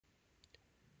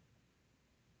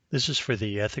This is for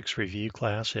the Ethics Review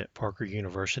class at Parker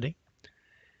University.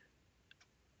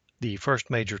 The first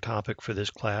major topic for this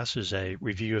class is a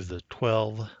review of the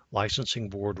 12 licensing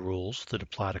board rules that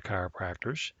apply to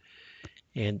chiropractors.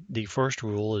 And the first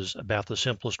rule is about the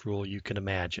simplest rule you can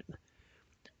imagine.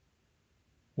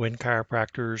 When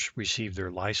chiropractors receive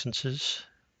their licenses,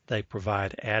 they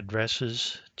provide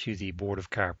addresses to the Board of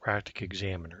Chiropractic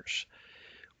Examiners.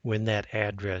 When that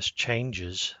address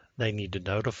changes, they need to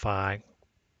notify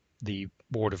the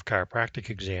Board of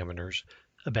Chiropractic Examiners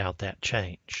about that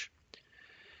change.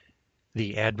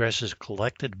 The addresses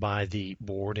collected by the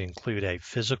board include a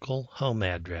physical home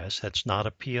address. That's not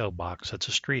a P.O. box, that's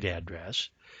a street address.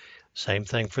 Same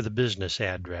thing for the business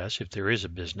address, if there is a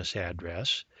business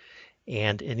address,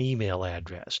 and an email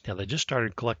address. Now, they just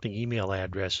started collecting email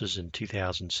addresses in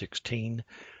 2016,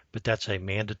 but that's a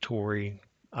mandatory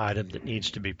item that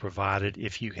needs to be provided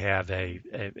if you have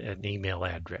an email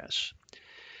address.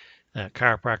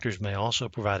 Chiropractors may also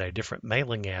provide a different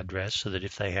mailing address so that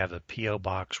if they have a P.O.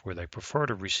 box where they prefer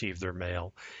to receive their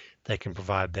mail, they can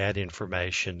provide that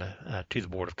information to the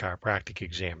Board of Chiropractic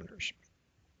Examiners.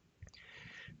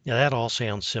 Now that all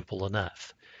sounds simple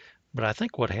enough, but I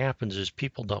think what happens is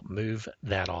people don't move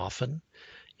that often,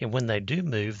 and when they do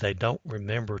move, they don't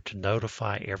remember to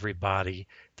notify everybody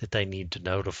that they need to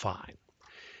notify.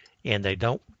 And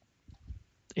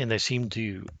they seem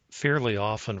to fairly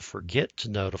often forget to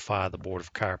notify the Board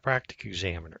of Chiropractic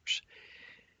Examiners.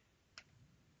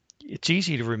 It's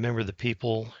easy to remember the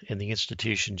people and the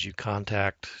institutions you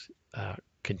contact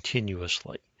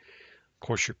continuously. Of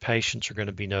course, your patients are going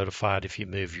to be notified if you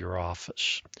move your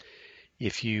office.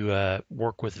 If you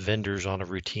work with vendors on a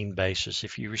routine basis,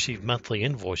 if you receive monthly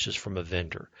invoices from a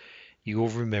vendor, you will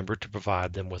remember to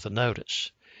provide them with a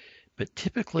notice. But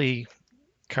typically,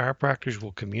 chiropractors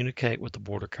will communicate with the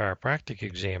Board of Chiropractic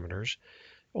Examiners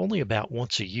only about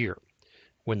once a year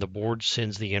when the board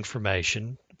sends the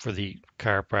information for the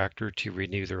chiropractor to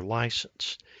renew their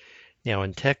license. Now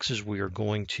in Texas, we are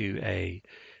going to a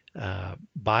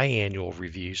biannual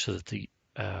review so that the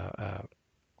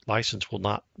license will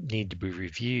not need to be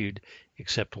reviewed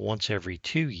except once every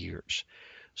 2 years,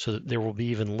 so that there will be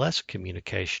even less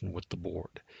communication with the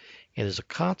board. And as a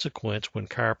consequence, when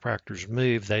chiropractors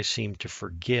move, they seem to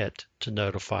forget to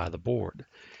notify the board.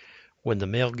 When the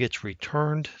mail gets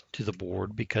returned to the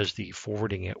board because the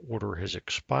forwarding order has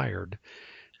expired,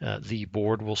 the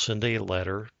board will send a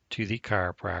letter to the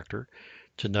chiropractor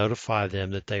to notify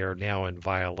them that they are now in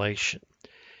violation.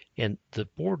 And the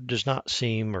board does not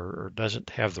seem or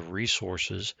doesn't have the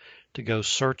resources to go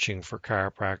searching for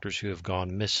chiropractors who have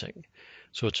gone missing.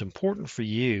 So it's important for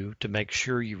you to make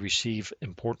sure you receive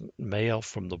important mail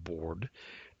from the board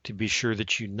to be sure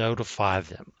that you notify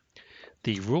them.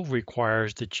 The rule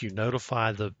requires that you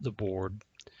notify the board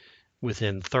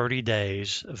within 30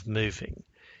 days of moving.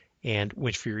 And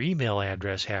if your email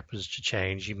address happens to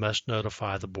change, you must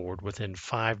notify the board within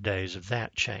 5 days of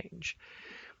that change.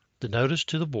 The notice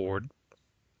to the board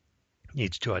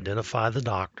needs to identify the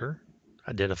doctor,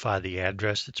 identify the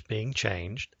address that's being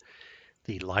changed,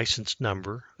 the license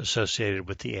number associated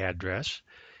with the address,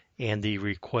 and the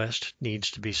request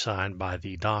needs to be signed by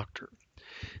the doctor.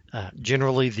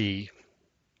 Generally, the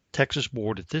Texas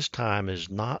board at this time is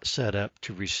not set up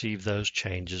to receive those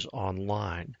changes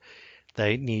online.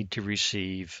 They need to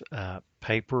receive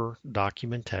paper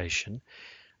documentation.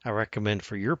 I recommend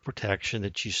for your protection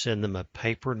that you send them a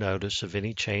paper notice of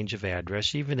any change of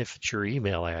address, even if it's your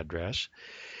email address,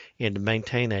 and to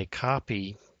maintain a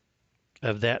copy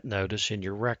of that notice in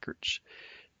your records.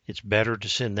 It's better to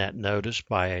send that notice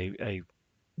by a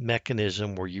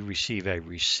mechanism where you receive a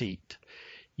receipt.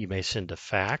 You may send a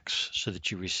fax so that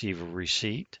you receive a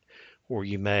receipt, or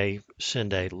you may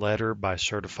send a letter by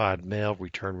certified mail,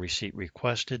 return receipt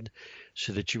requested,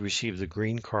 so that you receive the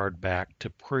green card back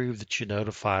to prove that you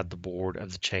notified the board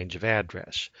of the change of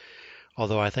address.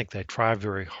 Although I think they try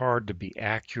very hard to be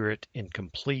accurate and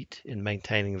complete in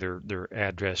maintaining their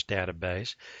address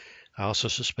database, I also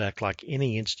suspect, like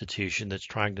any institution that's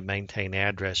trying to maintain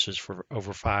addresses for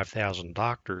over 5,000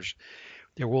 doctors,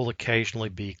 there will occasionally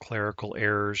be clerical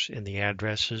errors in the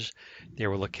addresses.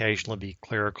 There will occasionally be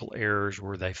clerical errors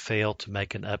where they fail to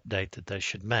make an update that they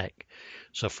should make.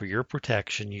 So for your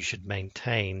protection, you should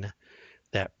maintain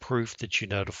that proof that you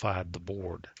notified the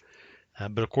board.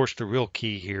 But of course, the real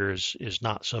key here is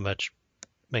not so much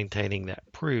maintaining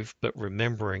that proof, but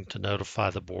remembering to notify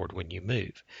the board when you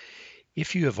move.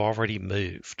 If you have already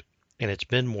moved and it's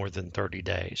been more than 30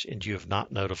 days and you have not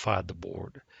notified the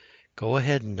board, go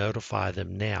ahead and notify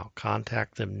them now.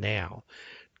 Contact them now.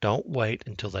 Don't wait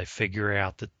until they figure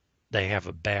out that they have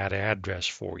a bad address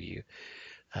for you.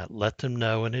 Let them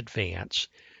know in advance.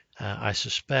 I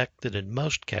suspect that in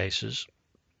most cases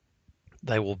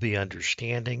they will be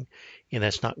understanding, and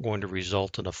that's not going to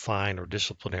result in a fine or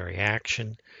disciplinary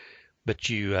action. But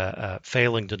you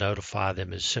failing to notify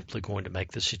them is simply going to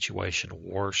make the situation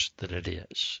worse than it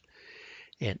is.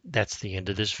 And that's the end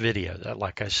of this video.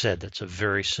 Like I said, that's a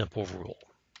very simple rule.